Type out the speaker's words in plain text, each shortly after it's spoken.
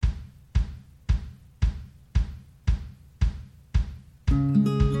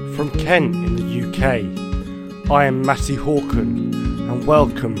from Kent in the UK. I am Matty Hawken and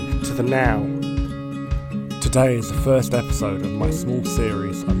welcome to The Now. Today is the first episode of my small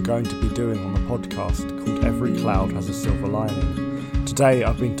series I'm going to be doing on the podcast called Every Cloud Has a Silver Lining. Today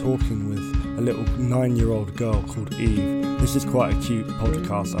I've been talking with a little 9-year-old girl called Eve. This is quite a cute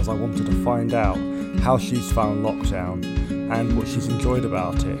podcast as I wanted to find out how she's found lockdown and what she's enjoyed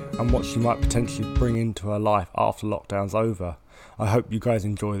about it and what she might potentially bring into her life after lockdown's over. I hope you guys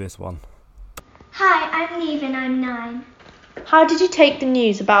enjoy this one. Hi, I'm Eve and I'm 9. How did you take the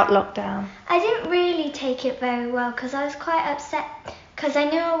news about lockdown? I didn't really take it very well because I was quite upset because I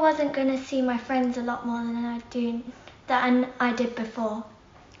knew I wasn't going to see my friends a lot more than I did before.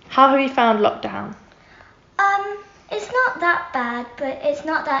 How have you found lockdown? It's not that bad, but it's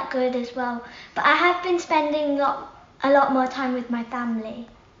not that good as well. But I have been spending a lot more time with my family.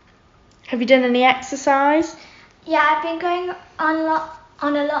 Have you done any exercise? Yeah, I've been going on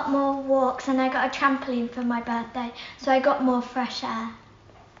a lot more walks and I got a trampoline for my birthday, so I got more fresh air.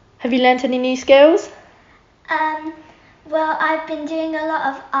 Have you learnt any new skills? Well, I've been doing a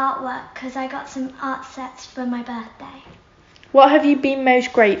lot of artwork because I got some art sets for my birthday. What have you been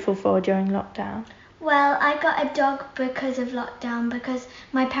most grateful for during lockdown? Well, I got a dog because of lockdown because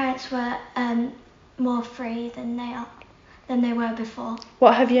my parents were more free than they were before.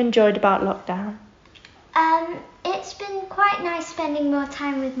 What have you enjoyed about lockdown? It's been quite nice spending more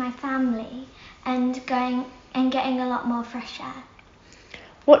time with my family and getting a lot more fresh air.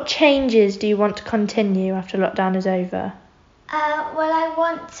 What changes do you want to continue after lockdown is over? Well, I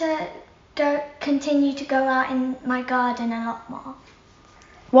want to continue to go out in my garden a lot more.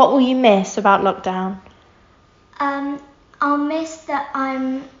 What will you miss about lockdown? I'll miss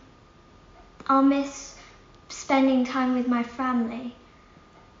spending time with my family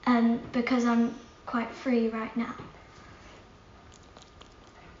because I'm quite free right now.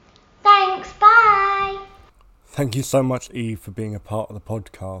 Thanks, bye! Thank you so much, Eve, for being a part of the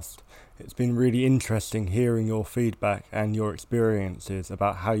podcast. It's been really interesting hearing your feedback and your experiences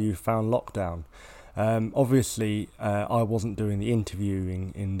about how you found lockdown. Obviously, I wasn't doing the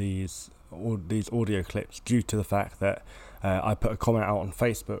interviewing in these audio clips due to the fact that I put a comment out on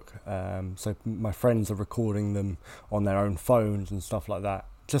Facebook, so my friends are recording them on their own phones and stuff like that,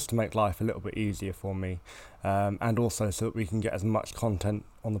 just to make life a little bit easier for me, and also so that we can get as much content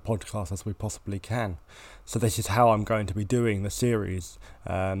on the podcast as we possibly can. So this is how I'm going to be doing the series,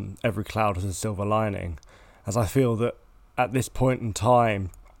 Every Cloud Has a Silver Lining, as I feel that at this point in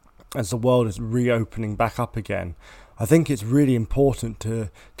time, as the world is reopening back up again, I think it's really important to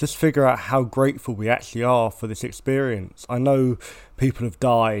just figure out how grateful we actually are for this experience. I know people have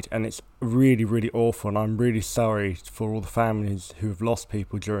died and it's really, really awful, and I'm really sorry for all the families who have lost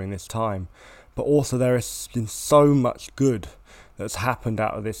people during this time. But also there has been so much good that's happened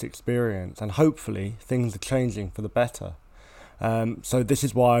out of this experience, and hopefully things are changing for the better. So this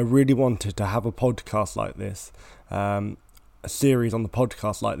is why I really wanted to have a podcast like this, a series on the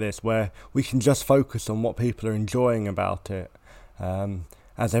podcast like this where we can just focus on what people are enjoying about it,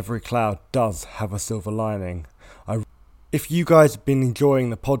 as every cloud does have a silver lining. If you guys have been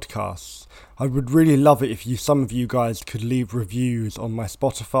enjoying the podcasts, I would really love it if some of you guys could leave reviews on my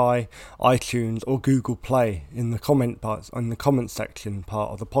Spotify, iTunes or Google Play in the comment section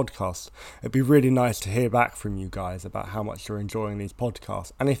part of the podcast. It'd be really nice to hear back from you guys about how much you're enjoying these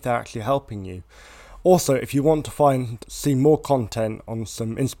podcasts and if they're actually helping you. Also, if you want to see more content on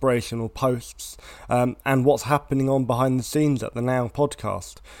some inspirational posts and what's happening on behind the scenes at the Now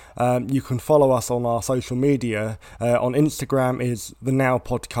podcast, you can follow us on our social media. On Instagram is The Now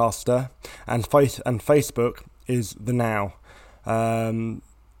Podcaster, and Facebook is The Now. And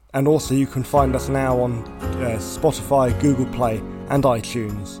also you can find us now on Spotify, Google Play and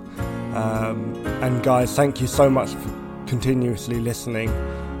iTunes. And guys, thank you so much for continuously listening.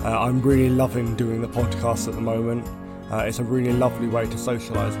 I'm really loving doing the podcast at the moment. It's a really lovely way to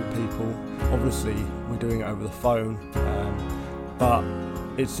socialise with people. Obviously, we're doing it over the phone, but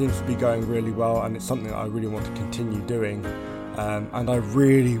it seems to be going really well, and it's something that I really want to continue doing. And I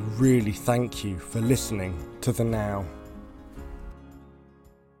really, really thank you for listening to The Now.